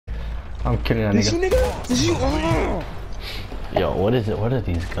I'm killing that This you, nigga. nigga? This you? Oh. Yo, what is it? What are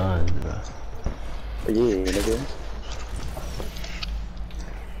these guns, bro? Yeah, nigga.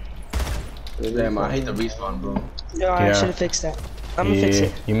 Damn, I hate the respawn, bro. Yo, I should have fixed that. I'm gonna fix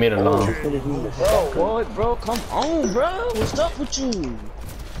it. You made it long. Bro, what, bro? Come on, bro. What's up with you?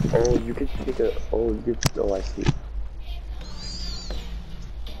 Oh, you can take a. Oh, you can. Oh, I see.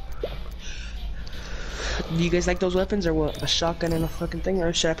 Do you guys like those weapons or what? A shotgun and a fucking thing,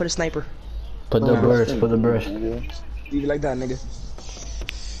 or should I put a sniper? Put the burst. Put the burst. You like that, nigga?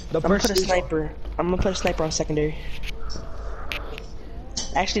 I'm gonna put a sniper. I'm gonna put a sniper on secondary.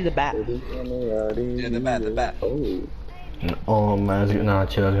 Actually, the bat. Yeah, the bat. Oh. Oh man, nah,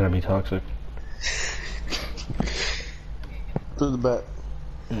 chill. It's gonna be toxic. To the bat.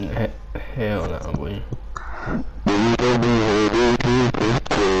 Hell no, boy.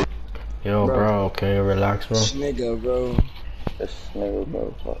 Yo, bro, okay, relax, bro. This nigga, bro. This nigga,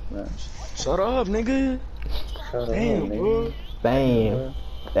 bro. Fuck, man. Shut up, nigga. Shut Damn, up, bro. Damn.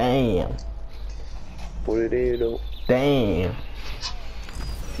 Damn. What it is, though? Damn.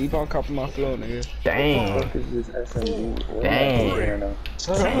 Keep on copying my flow, nigga. Damn. What is this SMG? Damn.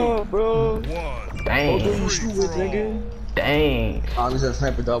 Shut up, bro. Damn. What do you shoot with, nigga? Dang. I'm just a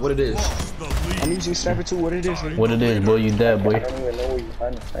sniper, dog. What it is? I'm using sniper too. What it is, nigga? What it is, boy? You dead, I boy. don't even know where you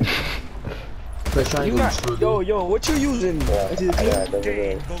find this thing. You not, yo, what you using?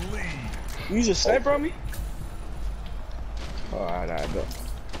 Yeah, You use a sniper on me? Oh, alright, go.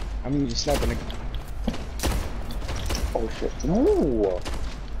 I'm using sniper, nigga. Oh shit. No!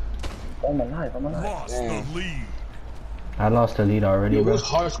 Oh, I'm alive, I'm alive. Lost the lead. I lost the lead already, Yo, bro. what's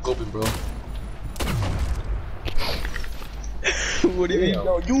hard scoping, bro? What do you mean?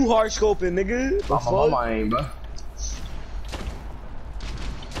 Yo, you hard scoping, nigga. I'm on my aim, bro.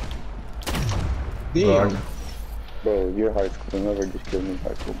 Damn. Bro, you're hard scoping. Whoever just killed me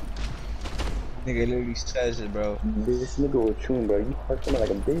hard scoping. Nigga literally says it, bro. This nigga was chewing, bro. You hard scoping like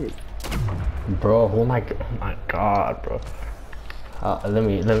a bitch. Bro, oh my god, bro. Let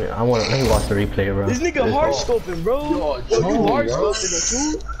me watch the replay, bro. This nigga hard scoping, bro. Yo, you hard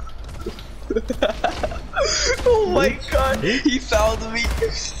scoping, oh my god, he fouled me.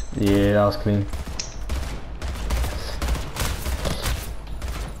 Yeah, that was clean.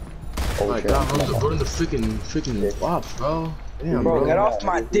 Oh my god, I'm just running the freaking box, bro. Damn, Bro, bro. get off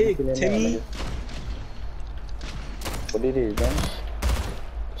my dick, Timmy. What it is, man?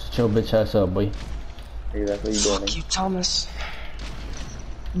 Just chill bitch ass up, boy. Hey, that's what you doing, Fuck you, Thomas.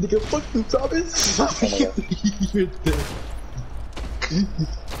 Nigga, fuck you, Thomas. You're dead.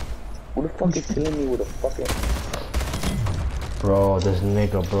 Who the fuck is killing me with a fucking... Bro, this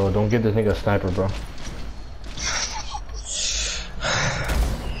nigga, bro. Don't give this nigga a sniper, bro.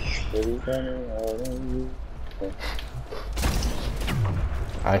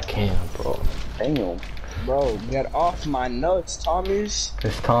 I can't, bro. Damn. Bro, get off my nuts, Thomas.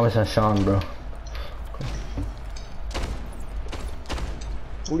 It's Thomas and Sean, bro.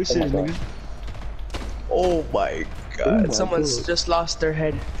 Who this is, nigga? Oh my god. Someone's just lost their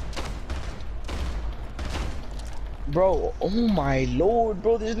head. Bro, oh my lord,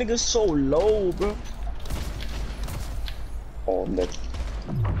 bro. This nigga's so low, bro. Oh, that's...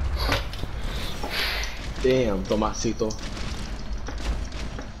 Damn, Tomasito.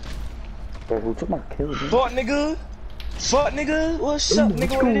 Bro, who took my kill, dude? Fuck, nigga. Fuck, nigga. What's up,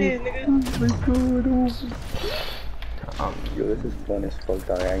 nigga? What it is, nigga? Yo, this is fun as fuck,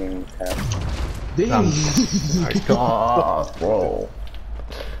 dog. I ain't even tap. Damn. My god, bro.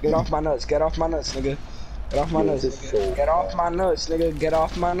 Get off my nuts. Get off my nuts, nigga. Get off my nuts. Nigga. Get off my nuts, nigga. Get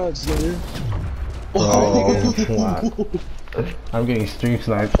off my nuts, nigga. Bro, wow. I'm getting stream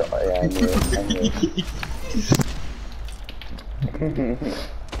sniped. Oh, yeah, I knew it. I knew it.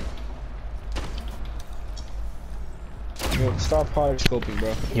 Yo, stop hard scoping,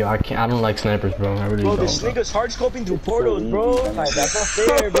 bro. Yo, I can't. I don't like snipers, bro. I really Bro, don't. this Bro. nigga's hard scoping through portals, bro. Like, that's not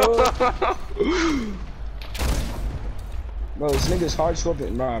fair, bro. Bro, this nigga's hard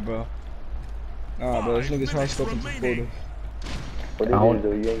scoping. Nah, bro. Nah, bro, this nigga's hard scoping through portals. What it is,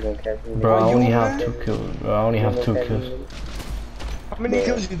 though? You ain't gonna catch me. Bro, I you, only man? have 2 kills. Bro, I only have 2 kills. How many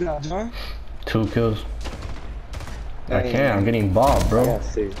kills you got, John? 2 kills. I Dang, can't. I'm getting bobbed, I bro. got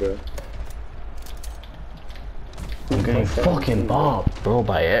 6, bro. I'm getting fucking bobbed, bro.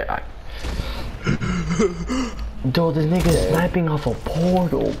 By it. Dude, this nigga is sniping off a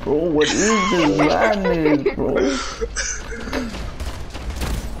portal, bro. What is this madness, bro?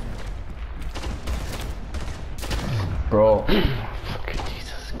 Bro. Fucking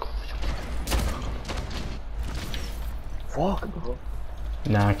Jesus. Fuck, bro.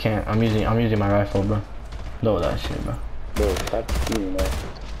 Nah, I can't. I'm using my rifle, bro. No, that shit, bro. Bro, stop shooting, man.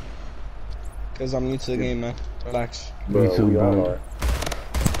 Cause I'm new to the game, man. Relax. Bro, Me too, we all bro. are.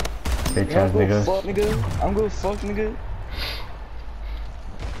 Bitch I'm ass good, nigga. fuck, nigga. I'm good, fuck, nigga.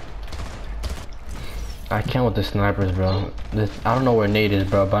 I can't with the snipers, bro. I don't know where Nate is,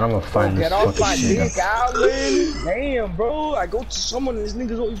 bro, but I'm gonna find this Get off fucking my shit. dick, Alan. Damn, bro. I go to someone and this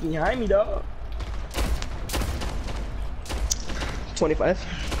nigga's always behind me, dog. 25.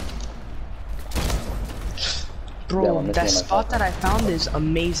 Yeah, Bro, I'm missing that my spot shotgun. that I found is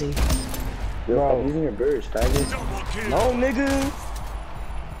amazing. Yo, Bro. stop using your burst, faggot. No, nigga.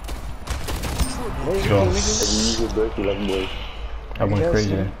 No, Let's you go. nigga. If you use your burst, you love them boys. I went Yes,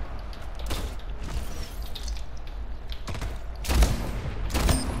 crazy. nigga.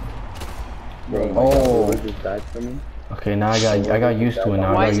 Bro, Oh. just died for me. Okay, now I got used to it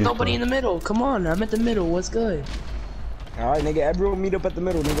now. I Why got is used nobody to in it. the middle? Come on, I'm at the middle. What's good? Alright, nigga. Everyone meet up at the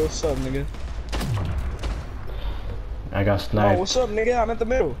middle, nigga. What's up, nigga? I got Oh, sniped. what's up, nigga? I'm at the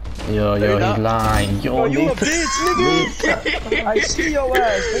middle. Yo, You're he's not. lying. Yo, Oh, you a Nate. bitch, nigga. I see your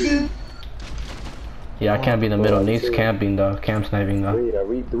ass, nigga. Yeah, I can't be in the middle. Bro, Nate's shit. camping though. Camp sniping though.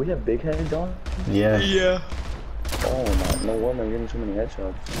 Wait, do we have big heads on? Yeah. Yeah. Oh my, no wonder I'm getting so many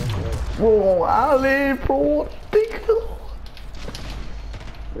headshots. Bro, Ali, bro. Big.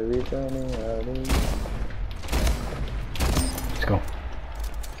 Baby, tell me, Ali. Let's go.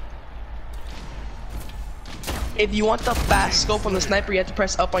 If you want the fast scope on the sniper, you have to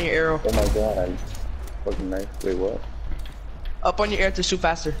press up on your arrow. Oh my god, I fucking nice. Wait, what? Up on your arrow to shoot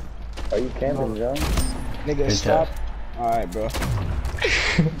faster. Are you camping, John? Nigga, Good stop. job. Alright, bro.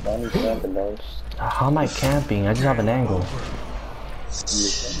 Johnny's camping, dog. How am I camping? I just have an angle.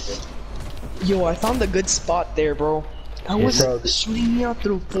 Yo, I found a good spot there, bro. That Yes, was bro. shooting me out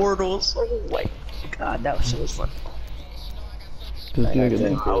through portals. Oh my god, that shit was fun. I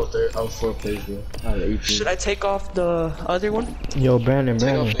was there. I was 4 plays, bro. I had 18. Should I take off the other one? Yo, Brandon, Take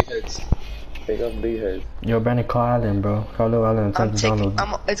off Brandon. big heads. Take off big heads. Yo, Brandon, call Allen, bro. Call Lil Allen and I'm send to taking.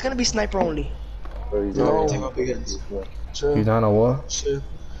 download. It's gonna be sniper only. Bro, he's No. on Take off big heads. Chill. You down or what? Chill.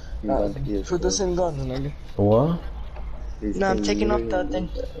 He's on PS4. Put this in gun, nigga. What? He's No, I'm still taking off muted the thing.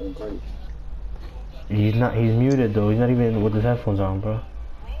 and party. He's not. He's muted though. He's not even with his headphones on, bro.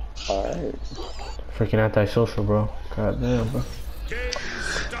 Alright. Freaking antisocial, bro. God damn, bro.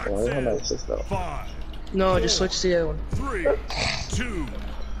 Well, I don't know this though. 5, No, just switch to the other one. 3, 2,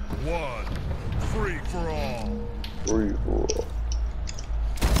 1. Free for all. Free for all.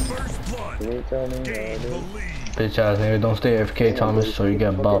 First blood. Can you tell me, Gain the Ali? lead. Bitch ass nigga, don't stay AFK, Thomas, so you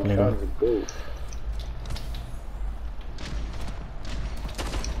get bopped, nigga.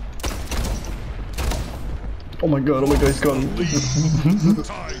 Oh my god, he's gone.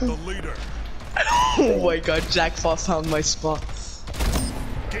 Tie the leader. Oh my god, Jackpot found my spot.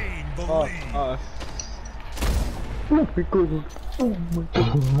 Gain the Oh,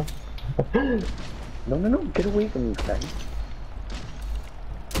 lead. No, get away from me, guys.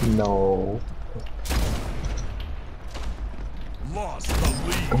 No. Lost the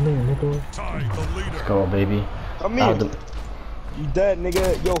lead. Tie the leader. Let's go, baby. Come here. You dead,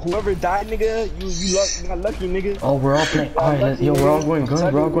 nigga. Yo, whoever died, nigga, you got lucky, nigga. Oh, we're all playing. Alright, yo, we're all going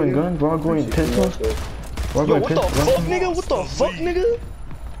guns, we're all going guns, we're all going pistols. We're all Yo, going what the pistols. fuck, nigga? What the fuck, nigga?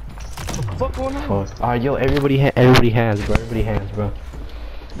 What the fuck going on? Fuck. Alright, yo, everybody hands, bro. Everybody hands, bro.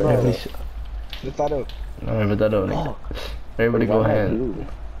 Everybody. Lift that up. No, but that don't. nigga. Everybody go hands.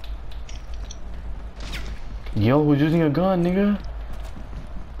 Yo, who's using a gun, nigga?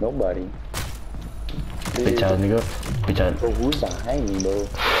 Nobody. Bitch ass nigga. Bitch ass. Bro, who's behind me, bro?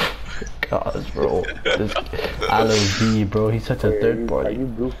 Gosh, bro. This Alan V, bro. He's such a third Are party. you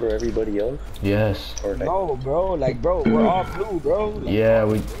blue for everybody else? Yes. Or like, No, bro. Like, bro, we're all blue, bro. Like, Yeah,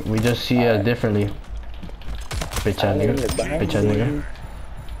 we just see it differently. Bitch ass nigga. Bitch ass nigga.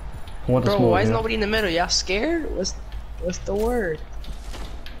 Who want the Bro, smoke, why is nigga? nobody in the middle? Y'all scared? What's the word?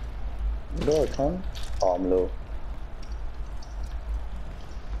 go, Tom. Oh, I'm low.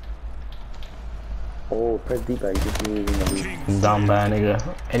 Oh, press D by just using a lead. Down bad nigga.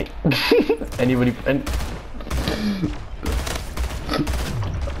 Anybody.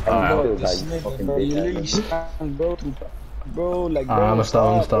 Alright, this nigga, bro, you really stand, bro. Bro, like, bro, I'ma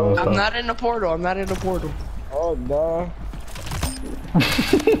stop. bro. I'm not in the portal. I'm not in the portal. Oh, nah.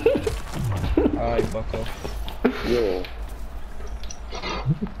 Alright, bucko. Yo,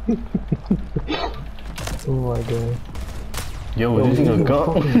 Oh my god. Yo, we're using a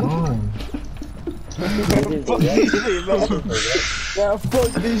gun. Fuck this shit, man. Yeah,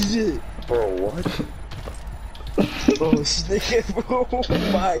 fuck this shit. bro, what? Bro, nigga, bro.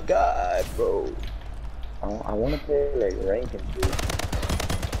 Oh my god, bro. I want to play like rank and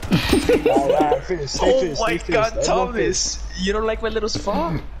shit. Alright, finish. Stay Oh finished, my stay god, finished. Thomas! You don't like my little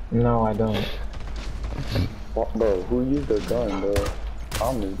spot? No, I don't. What, bro? Who used the gun, bro?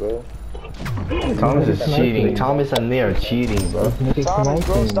 Thomas, bro. Thomas is cheating. Thomas and they are cheating, bro. Thomas,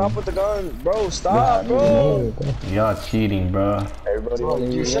 bro, stop with the gun. Bro, stop, bro. Y'all cheating, bro. Everybody Bro,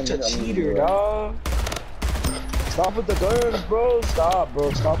 you're such a cheater, dog. Stop with the guns, bro. Stop,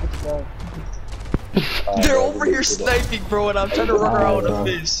 bro. Stop with the gun. They're over here sniping, bro, and I'm trying to run around with a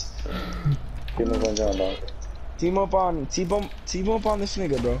fist. Team up on John, dog. Team up on this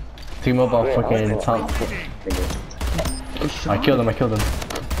nigga, bro. Team up on fucking Tom. I killed him.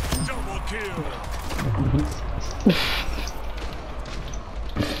 Double kill.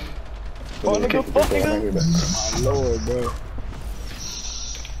 Oh, nigga, fuck nigga. My lord, bro.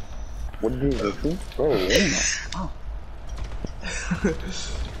 What did you do? Bro, oh my.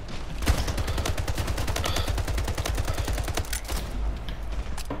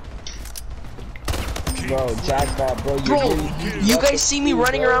 Bro, jackpot, bro. Bro, you guys see me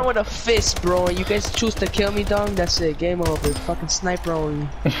running around with a fist, bro, and you guys choose to kill me, dog? That's it. Game over. Fucking sniper on me.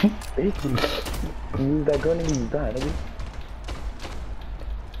 Use that gun and you die, nigga.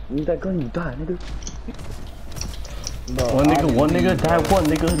 Use that gun and you die, nigga. Bro, One nigga, die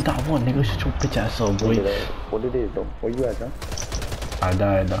one nigga, shut your bitch ass up, boy. What it is, though? Where you at, John? I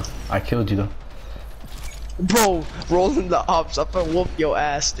died, though. I killed you, though. Bro, rolling the ops up and whoop your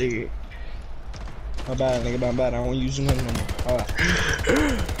ass, nigga. My bad, nigga, my bad. I won't use them no more. Alright.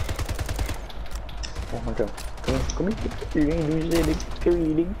 Oh my god. Come here. You ain't do shit,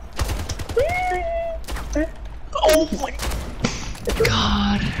 nigga. Oh my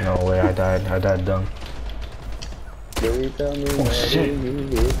god. No way, I died dumb. Oh shit.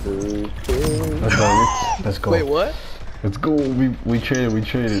 Let's go. Wait, what? Let's go. We traded.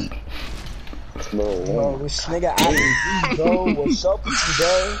 Bro, this nigga out bro. What's up with you,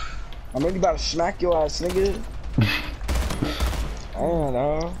 bro? I'm really about to smack your ass, nigga. I don't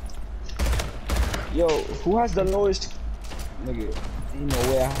know. Yo, who has the lowest? Nigga, ain't no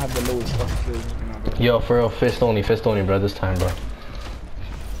way I have the lowest fucking kills right now, bro. Yo, for real, fist only, bro, this time, bro.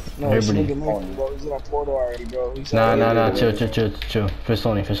 No, Everybody. this nigga moved, bro. He's in a portal already, bro. He's Nah, chill. Fist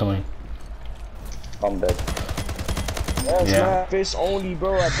only. I'm dead. That's Yeah. not fist only,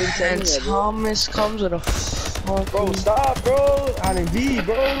 bro. I've been telling And you, bro. Thomas comes with a Bro, stop, bro. I didn't be,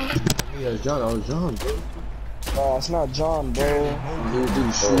 bro. Yeah, John, I was John, bro. Nah, it's not John, bro. You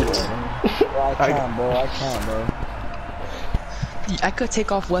didn't shoot. Bro, I can't, bro. I could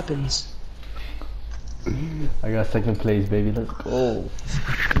take off weapons. I got second place, baby. Let's go.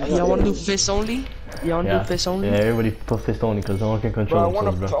 Y'all wanna do fist only? Y'all wanna do fist only? Yeah, everybody put fist only because no one can Bro, control I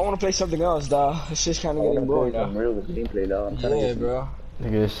themselves, bro. wanna play something else, dog. It's just kinda getting boring, dog. Real gameplay, dog. I'm trying to Yeah, get bro.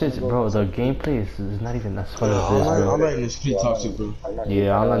 Nigga, this shit's, bro, the gameplay is not even as fun as this, I'm bro. letting this kid toxic, bro.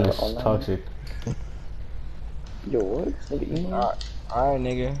 Yeah, online is toxic. Yo, what? Nigga, email? Alright,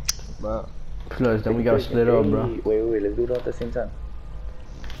 nigga. Bro. Plus, then we gotta split up, bro. Wait, let's do it all at the same time.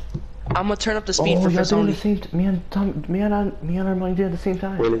 I'm gonna turn up the speed for y'all fist doing only. the same. Me and Armand did at the same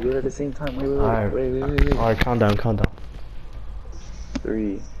time. Wait, let's do it at the same time. Wait. Alright, calm down.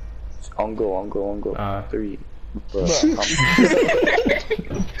 3. On go. 3. Bro, fucking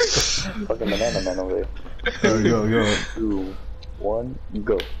banana man over there. Go. 2, 1,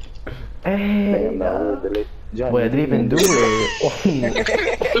 go. Hey, Damn, that was delayed. John, boy, I didn't even do it.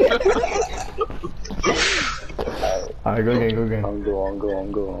 Alright, go again. On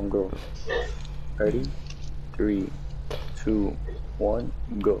go. Ready? 3, 2, 1,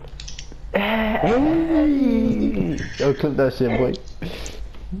 go. Hey! Yo, clip that shit, boy.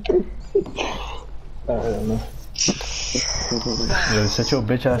 I don't know. Yo, set your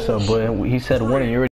bitch ass up, boy. He said one and you already